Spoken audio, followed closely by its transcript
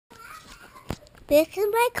This is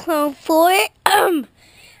my Clone Fort.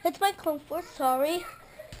 That's my Clone Fort, sorry.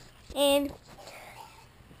 And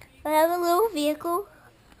I have a little vehicle,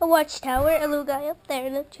 a watchtower, a little guy up there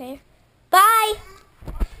in the chair. Bye!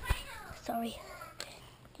 Sorry.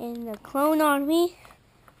 And the clone army.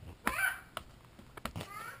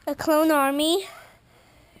 A clone army.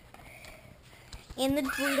 And the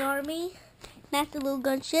droid army. That's the little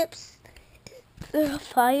gunships.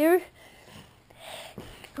 Fire.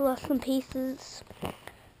 I lost some pieces.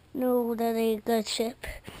 No, that ain't a gunship.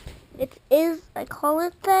 It is, I call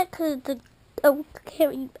it that because I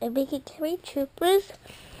make it carry troopers.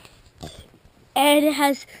 And it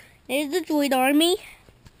is the droid army.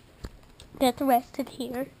 Got the rest in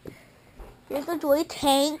here. Here's the droid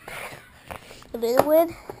tank. The middle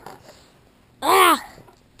one. Ah!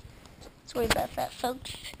 Sorry about that,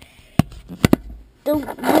 folks. Don't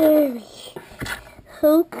worry.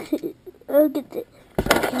 Okay, I'll get the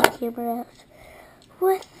camera out.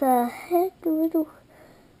 What the heck? The little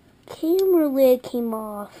camera lid came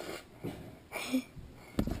off.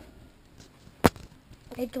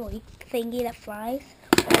 A droid thingy that flies.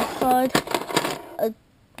 I called a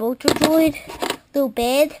vulture droid. Little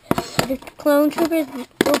bed. The clone troopers,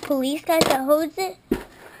 little police guys that holds it.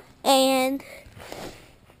 And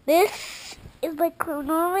this is my clone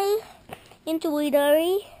army and droid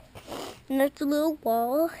army. And that's a little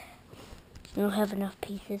wall. I don't have enough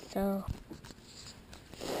pieces, so.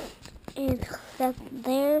 And that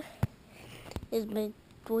there is my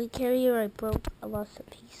droid carrier. I lost some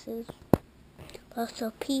pieces. Lost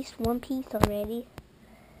one piece already.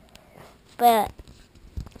 But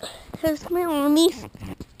here's my army.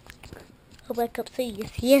 I'll back up so you can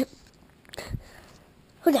see it.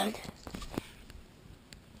 Hold on.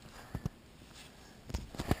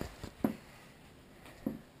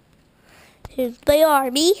 Here's my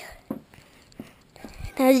army.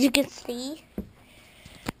 As you can see,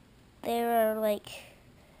 there are like 1,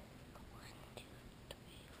 2, 3,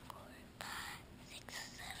 4, 5, 6,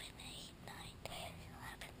 7, 8, 9, 10,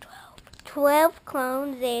 11, 12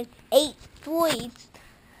 clones and 8 droids.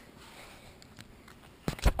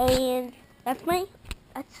 And that's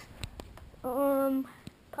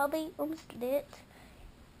probably almost it.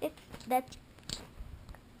 That's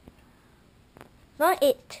not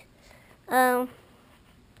it.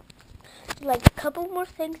 Like a couple more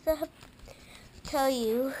things I have to tell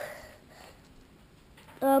you.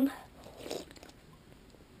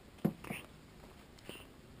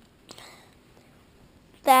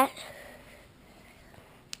 That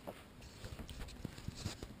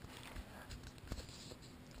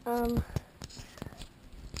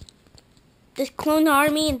this clone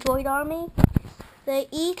army and droid army, they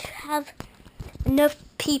each have enough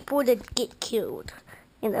people to get killed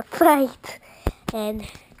in a fight. And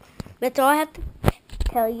that's all I have to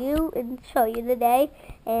tell you and show you today.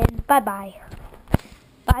 And bye-bye.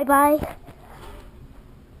 Bye-bye.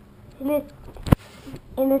 And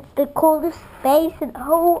it's the coolest base in the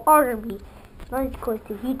whole army. Not as close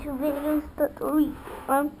to YouTube videos,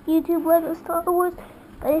 YouTube Lego Star Wars,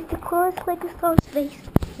 but it's the closest Lego Star Wars base.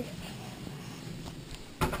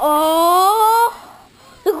 Oh!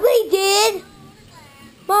 Look what he did!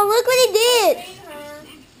 Mom, look what he did!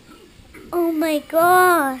 Oh my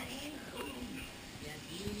gosh!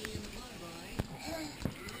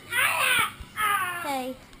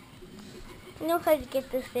 Hey, I know how to get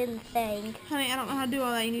this in thing. Honey, I don't know how to do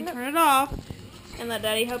all that. You need to turn it off and let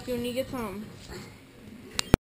Daddy help you when you get home.